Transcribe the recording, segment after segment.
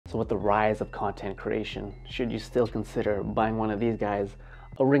So with the rise of content creation, should you still consider buying one of these guys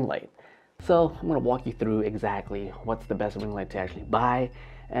a ring light? So I'm going to walk you through exactly what's the best ring light to actually buy,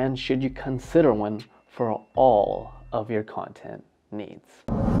 and should you consider one for all of your content needs.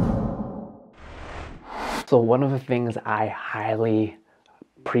 So one of the things I highly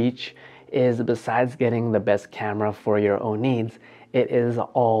preach is, besides getting the best camera for your own needs, it is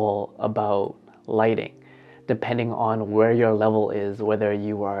all about lighting. Depending on where your level is, whether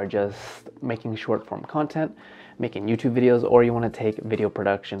you are just making short form content, making YouTube videos, or you want to take video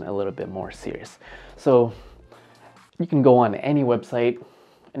production a little bit more serious. So you can go on any website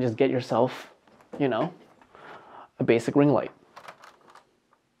and just get yourself, a basic ring light.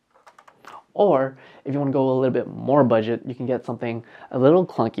 Or if you want to go a little bit more budget, you can get something a little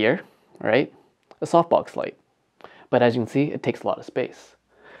clunkier, right? A softbox light. But as you can see, it takes a lot of space.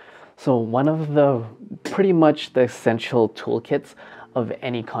 So one of the pretty much the essential toolkits of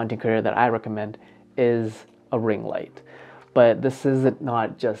any content creator that I recommend is a ring light. But this is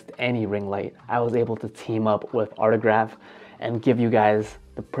not just any ring light. I was able to team up with Artograph and give you guys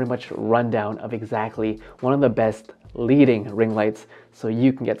the pretty much rundown of exactly one of the best leading ring lights so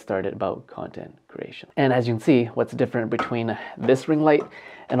you can get started about content creation. And as you can see, what's different between this ring light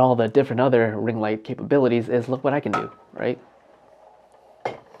and all the different other ring light capabilities is, look what I can do, right?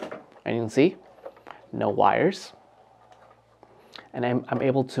 And you can see, no wires. And I'm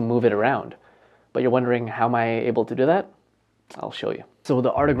able to move it around. But you're wondering, how am I able to do that? I'll show you. So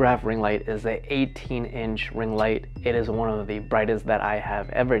the Artograph ring light is an 18-inch ring light. It is one of the brightest that I have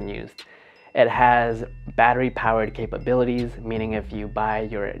ever used. It has battery-powered capabilities, meaning if you buy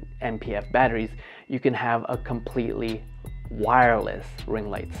your NPF batteries, you can have a completely wireless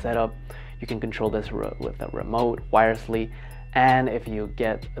ring light setup. You can control this with a remote wirelessly. And if you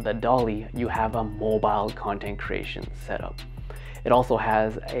get the dolly, you have a mobile content creation setup. It also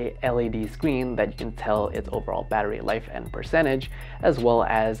has a LED screen that you can tell its overall battery life and percentage, as well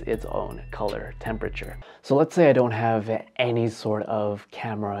as its own color temperature. So let's say I don't have any sort of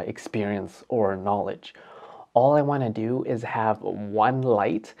camera experience or knowledge. All I want to do is have one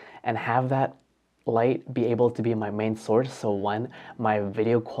light and have that light be able to be my main source. So one, my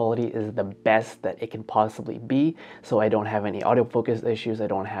video quality is the best that it can possibly be, so I don't have any autofocus issues, I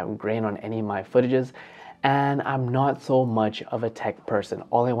don't have grain on any of my footages, and I'm not so much of a tech person.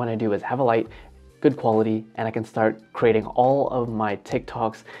 All I want to do is have a light, good quality, and I can start creating all of my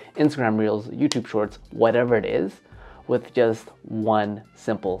TikToks, Instagram Reels, YouTube Shorts, whatever it is, with just one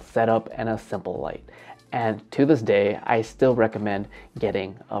simple setup and a simple light. And to this day, I still recommend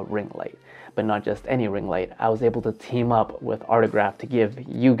getting a ring light. But not just any ring light. I was able to team up with Artograph to give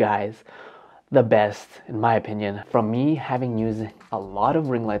you guys the best, in my opinion. From me having used a lot of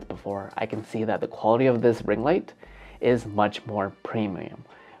ring lights before, I can see that the quality of this ring light is much more premium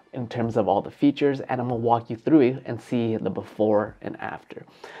in terms of all the features, and I'm gonna walk you through it and see the before and after.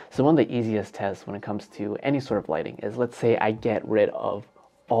 So one of the easiest tests when it comes to any sort of lighting is, let's say I get rid of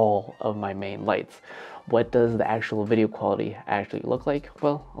all of my main lights. What does the actual video quality actually look like?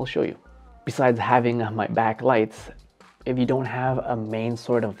 Well, I'll show you. Besides having my back lights, if you don't have a main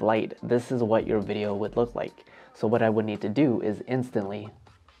sort of light, this is what your video would look like. So what I would need to do is instantly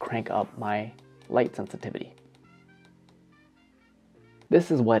crank up my light sensitivity.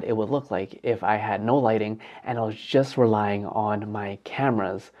 This is what it would look like if I had no lighting and I was just relying on my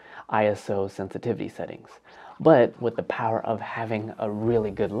camera's ISO sensitivity settings. But with the power of having a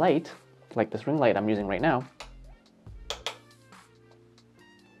really good light, like this ring light I'm using right now,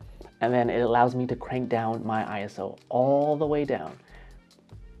 and then it allows me to crank down my ISO all the way down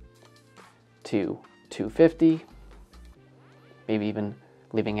to 250, maybe even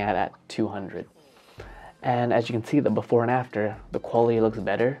leaving it at 200. And as you can see, the before and after, the quality looks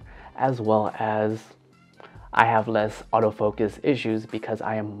better, as well as I have less autofocus issues because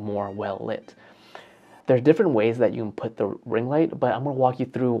I am more well lit. There's different ways that you can put the ring light, but I'm gonna walk you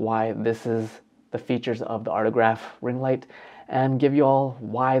through why this is the features of the Artograph ring light and give you all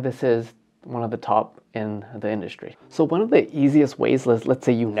why this is one of the top in the industry. So one of the easiest ways, let's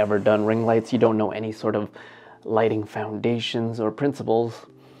say you've never done ring lights, you don't know any sort of lighting foundations or principles.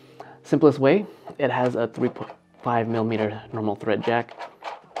 Simplest way, it has a 3.5mm normal thread jack.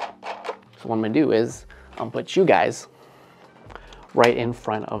 So what I'm gonna do is I'll put you guys right in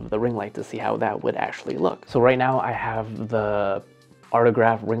front of the ring light to see how that would actually look. So right now I have the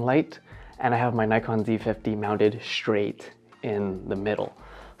Artograph ring light and I have my Nikon Z50 mounted straight in the middle.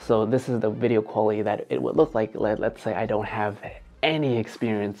 So this is the video quality that it would look like. Let's say I don't have any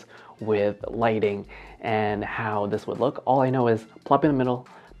experience with lighting and how this would look. All I know is plop in the middle,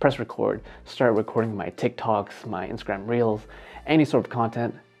 press record, start recording my TikToks, my Instagram Reels, any sort of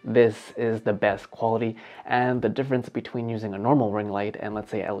content, this is the best quality. And the difference between using a normal ring light and,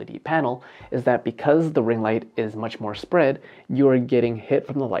 let's say, LED panel is that because the ring light is much more spread, you are getting hit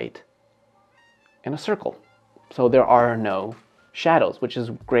from the light in a circle. So there are no shadows, which is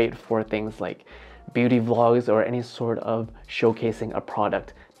great for things like beauty vlogs or any sort of showcasing a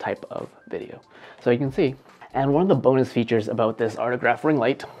product type of video. So you can see. And one of the bonus features about this Artograph ring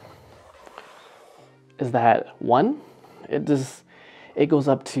light is that one, it goes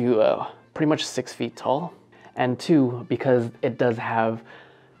up to pretty much 6 feet tall, and two, because it does have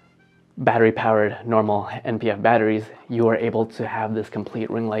battery powered normal NPF batteries, you are able to have this complete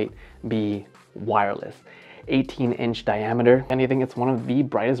ring light be wireless. 18-inch diameter, and I think it's one of the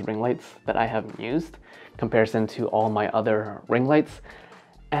brightest ring lights that I have used in comparison to all my other ring lights.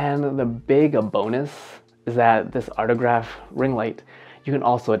 And the big bonus is that this Artograph ring light, you can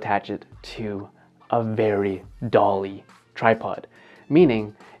also attach it to a very dolly tripod.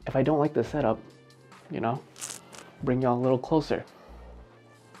 Meaning, if I don't like the setup, you know, bring y'all a little closer.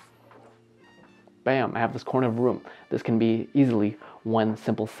 Bam, I have this corner of the room. This can be easily one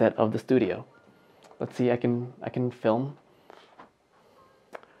simple set of the studio. Let's see, I can film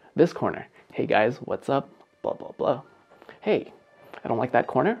this corner. Hey guys, what's up? Blah, blah, blah. Hey, I don't like that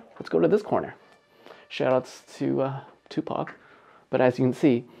corner. Let's go to this corner. Shout outs to Tupac. But as you can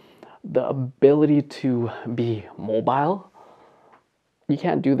see, the ability to be mobile, you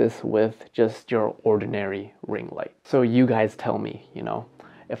can't do this with just your ordinary ring light. So you guys tell me, you know,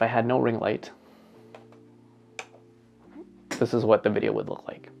 if I had no ring light, this is what the video would look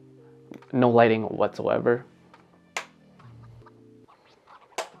like. No lighting whatsoever.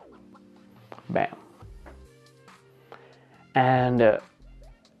 Bam. And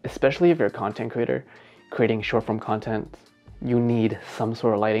especially if you're a content creator, creating short form content, you need some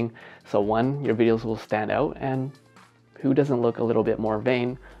sort of lighting. So one, your videos will stand out, and who doesn't look a little bit more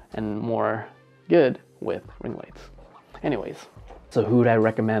vain and more good with ring lights? Anyways, so who would I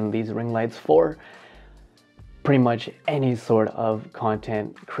recommend these ring lights for? Pretty much any sort of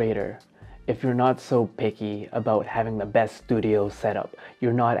content creator. If you're not so picky about having the best studio setup,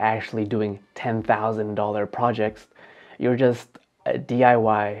 you're not actually doing $10,000 projects, you're just a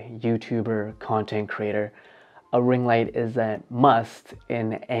DIY YouTuber content creator, a ring light is a must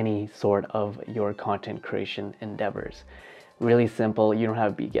in any sort of your content creation endeavors. Really simple. You don't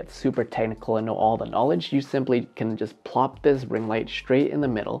have to get super technical and know all the knowledge. You simply can just plop this ring light straight in the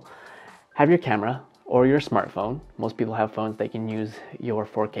middle, have your camera or your smartphone. Most people have phones that can use your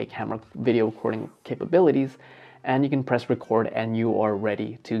 4K camera video recording capabilities, and you can press record and you are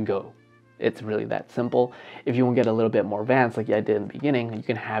ready to go. It's really that simple. If you want to get a little bit more advanced, like I did in the beginning, you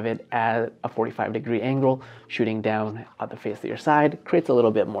can have it at a 45-degree angle, shooting down at the face of your side. Creates a little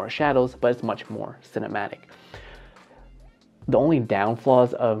bit more shadows, but it's much more cinematic. The only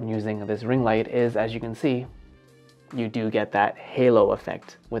downfalls of using this ring light is, as you can see, you do get that halo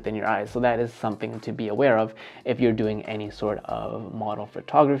effect within your eyes. So that is something to be aware of if you're doing any sort of model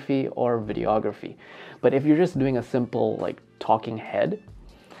photography or videography. But if you're just doing a simple like talking head,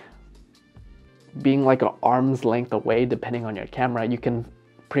 being like an arm's length away, depending on your camera, you can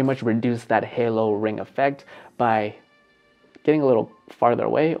pretty much reduce that halo ring effect by getting a little farther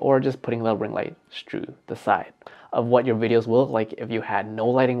away or just putting a little ring light to the side of what your videos will look like if you had no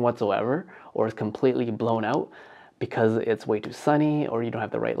lighting whatsoever or is completely blown out because it's way too sunny or you don't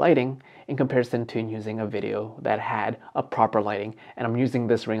have the right lighting, in comparison to using a video that had a proper lighting. And I'm using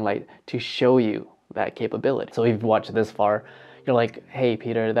this ring light to show you that capability. So if you've watched this far, you're like, hey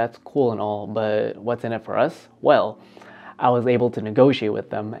Peter, that's cool and all, but what's in it for us? Well, I was able to negotiate with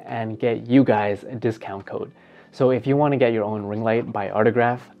them and get you guys a discount code. So if you want to get your own ring light by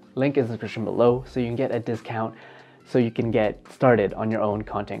Artograph, link is in the description below, so you can get a discount so you can get started on your own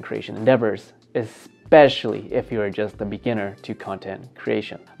content creation endeavors, especially if you are just a beginner to content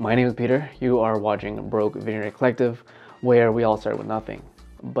creation. My name is Peter. You are watching Broke Visionary Collective, where we all start with nothing,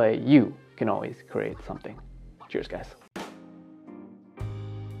 but you can always create something. Cheers, guys.